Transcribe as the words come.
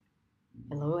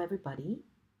Hello, everybody.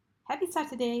 Happy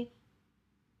Saturday.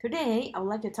 Today, I would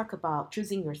like to talk about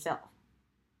choosing yourself,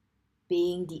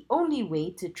 being the only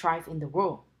way to thrive in the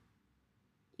world.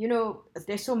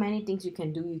 There's so many things you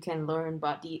can do, you can learn,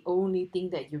 but the only thing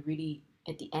that you really,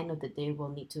 at the end of the day, will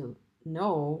need to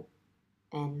know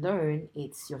and learn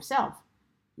is yourself.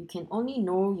 You can only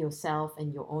know yourself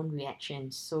and your own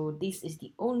reactions, so this is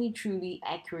the only truly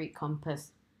accurate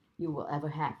compass you will ever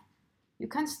have. You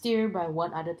can't steer by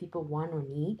what other people want or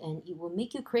need, and it will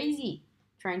make you crazy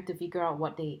trying to figure out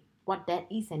what that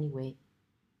is anyway.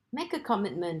 Make a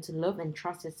commitment to love and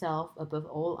trust yourself above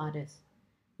all others.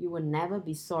 You will never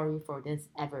be sorry for this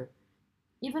ever.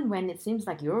 Even when it seems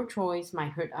like your choice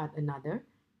might hurt another,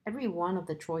 every one of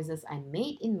the choices I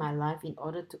made in my life in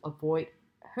order to avoid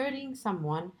hurting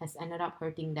someone has ended up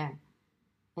hurting them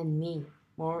and me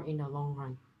more in the long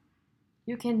run.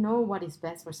 You can know what is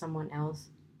best for someone else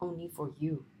only for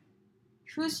you.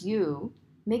 Choose you.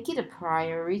 Make it a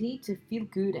priority to feel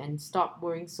good and stop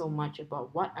worrying so much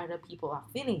about what other people are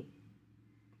feeling.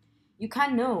 You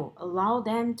can't know. Allow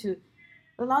them to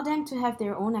have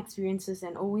their own experiences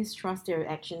and always trust their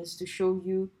actions to show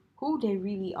you who they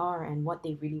really are and what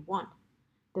they really want.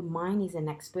 The mind is an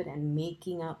expert at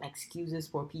making up excuses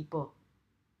for people,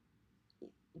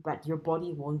 but your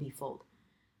body won't be fooled.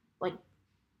 Like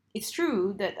it's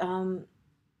true that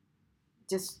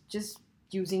just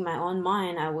using my own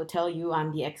mind, I will tell you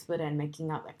I'm the expert at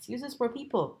making up excuses for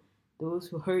people. Those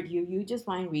who hurt you, you just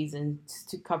find reasons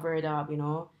to cover it up,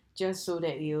 just so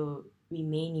that you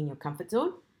remain in your comfort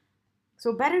zone.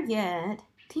 So better yet,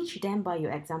 teach them by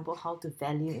your example how to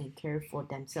value and care for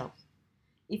themselves.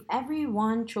 If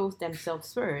everyone chose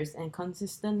themselves first and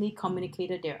consistently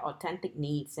communicated their authentic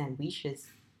needs and wishes,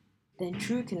 then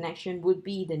true connection would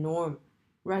be the norm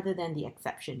rather than the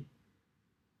exception.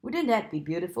 Wouldn't that be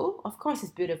beautiful? Of course,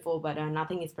 it's beautiful, but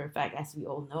nothing is perfect, as we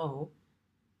all know.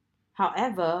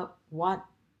 However, what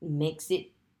makes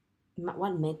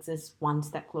us one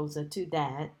step closer to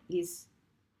that is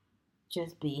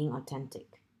just being authentic.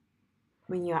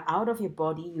 When you're out of your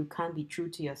body, you can't be true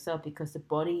to yourself because the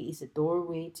body is a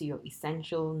doorway to your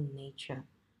essential nature,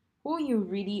 who you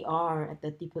really are at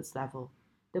the deepest level.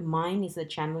 The mind is a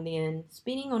chameleon,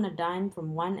 spinning on a dime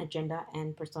from one agenda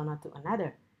and persona to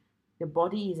another. Your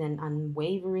body is an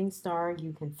unwavering star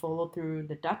you can follow through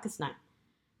the darkest night.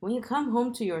 When you come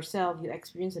home to yourself, you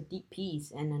experience a deep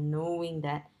peace and a knowing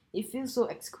that it feels so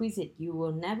exquisite you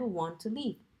will never want to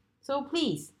leave. So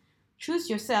please, choose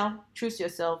yourself, choose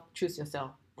yourself, choose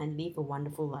yourself, and live a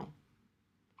wonderful life.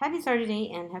 Happy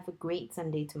Saturday and have a great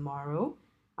Sunday tomorrow.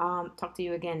 Talk to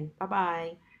you again. Bye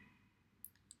bye.